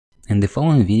In the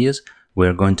following videos, we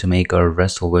are going to make our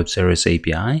RESTful Web Service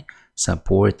API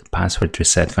support password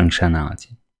reset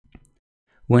functionality.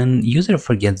 When user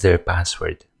forgets their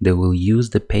password, they will use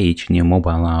the page in your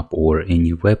mobile app or in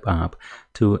your web app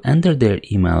to enter their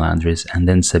email address and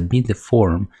then submit the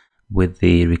form with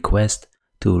the request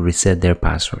to reset their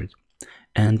password.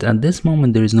 And at this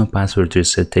moment, there is no password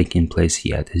reset taking place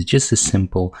yet. It's just a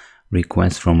simple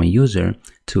request from a user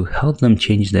to help them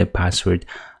change their password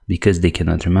because they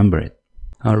cannot remember it.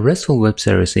 Our RESTful Web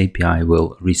Service API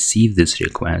will receive this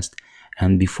request,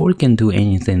 and before it can do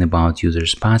anything about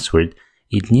user's password,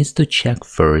 it needs to check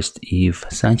first if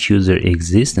such user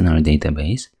exists in our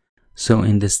database. So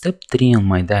in the step 3 on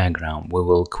my diagram, we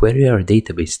will query our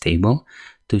database table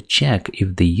to check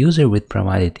if the user with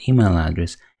provided email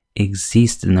address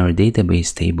exists in our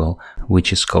database table,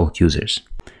 which is called users.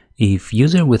 If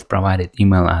user with provided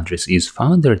email address is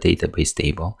found in our database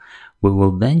table, we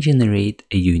will then generate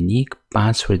a unique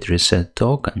password reset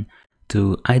token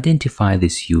to identify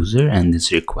this user and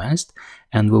this request,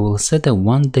 and we will set a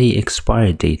one-day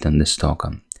expiry date on this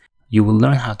token. You will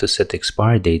learn how to set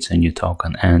expiry dates on your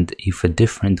token, and if a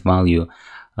different value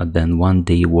than 1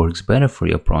 day works better for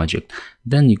your project,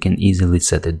 then you can easily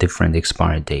set a different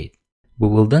expiry date. We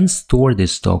will then store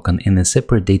this token in a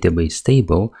separate database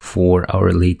table for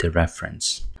our later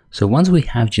reference. So once we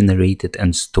have generated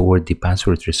and stored the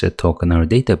password reset token in our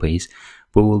database,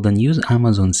 we will then use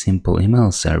Amazon Simple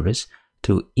Email service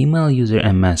to email user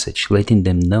a message letting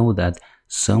them know that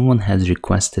someone has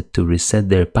requested to reset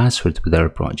their password with our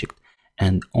project.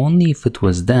 And only if it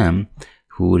was them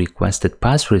who requested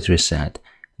password reset,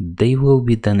 they will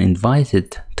be then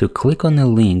invited to click on a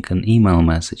link and email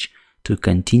message to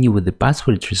continue with the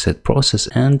password reset process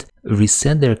and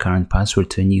reset their current password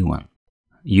to a new one.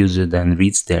 User then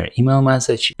reads their email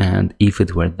message, and if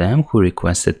it were them who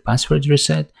requested password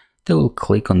reset, they will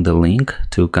click on the link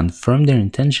to confirm their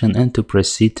intention and to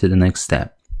proceed to the next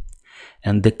step.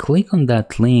 And the click on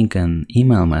that link and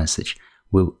email message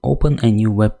will open a new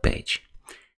web page.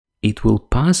 It will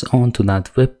pass on to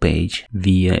that web page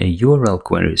via a URL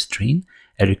query string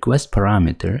a request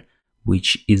parameter,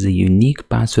 which is a unique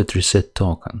password reset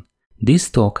token.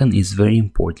 This token is very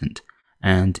important,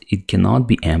 and it cannot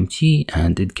be empty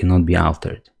and it cannot be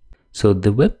altered. So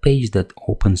the web page that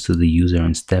opens to the user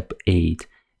on step 8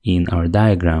 in our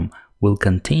diagram will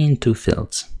contain two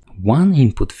fields. One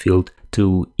input field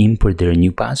to import their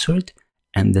new password,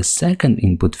 and the second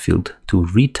input field to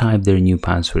retype their new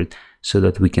password so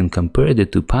that we can compare the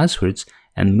two passwords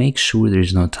and make sure there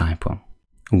is no typo.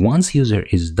 Once user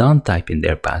is done typing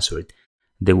their password,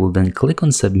 they will then click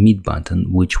on submit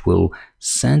button, which will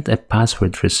send a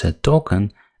password reset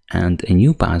token and a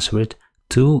new password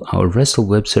to our RESTful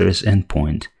Web Service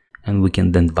endpoint, and we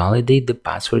can then validate the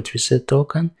password reset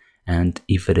token, and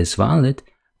if it is valid,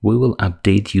 we will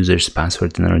update user's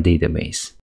password in our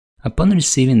database. Upon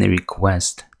receiving a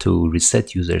request to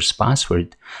reset user's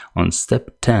password on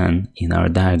step 10 in our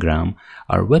diagram,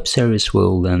 our web service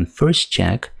will then first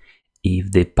check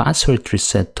if the password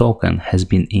reset token has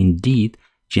been indeed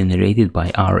generated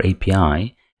by our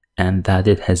API and that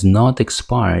it has not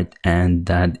expired and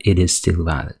that it is still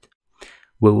valid.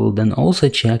 We will then also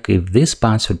check if this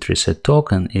password reset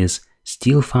token is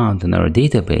still found in our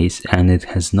database and it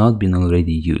has not been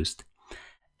already used.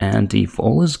 And if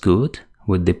all is good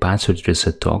with the password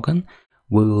reset token,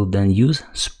 we will then use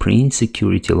Spring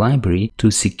Security Library to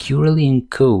securely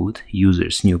encode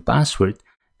user's new password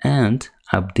and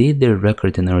update their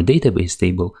record in our database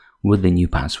table with the new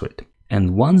password.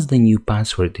 And once the new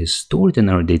password is stored in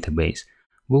our database,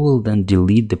 we will then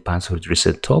delete the password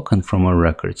reset token from our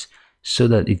records so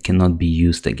that it cannot be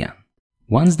used again.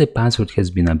 Once the password has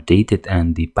been updated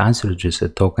and the password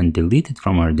reset token deleted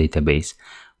from our database,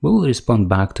 we will respond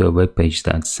back to a web page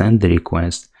that sent the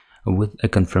request with a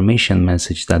confirmation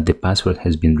message that the password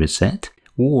has been reset,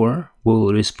 or we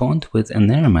will respond with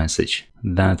an error message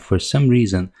that for some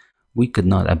reason we could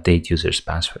not update user's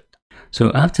password. So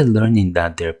after learning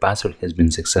that their password has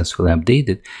been successfully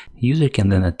updated, user can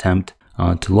then attempt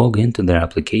to log into their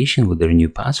application with their new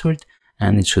password,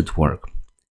 and it should work.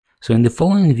 So in the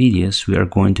following videos, we are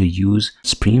going to use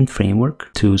Spring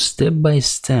Framework to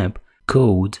step-by-step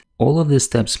code all of the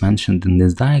steps mentioned in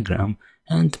this diagram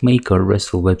and make our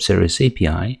RESTful Web Service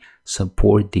API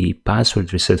support the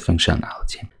password reset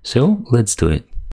functionality. So let's do it.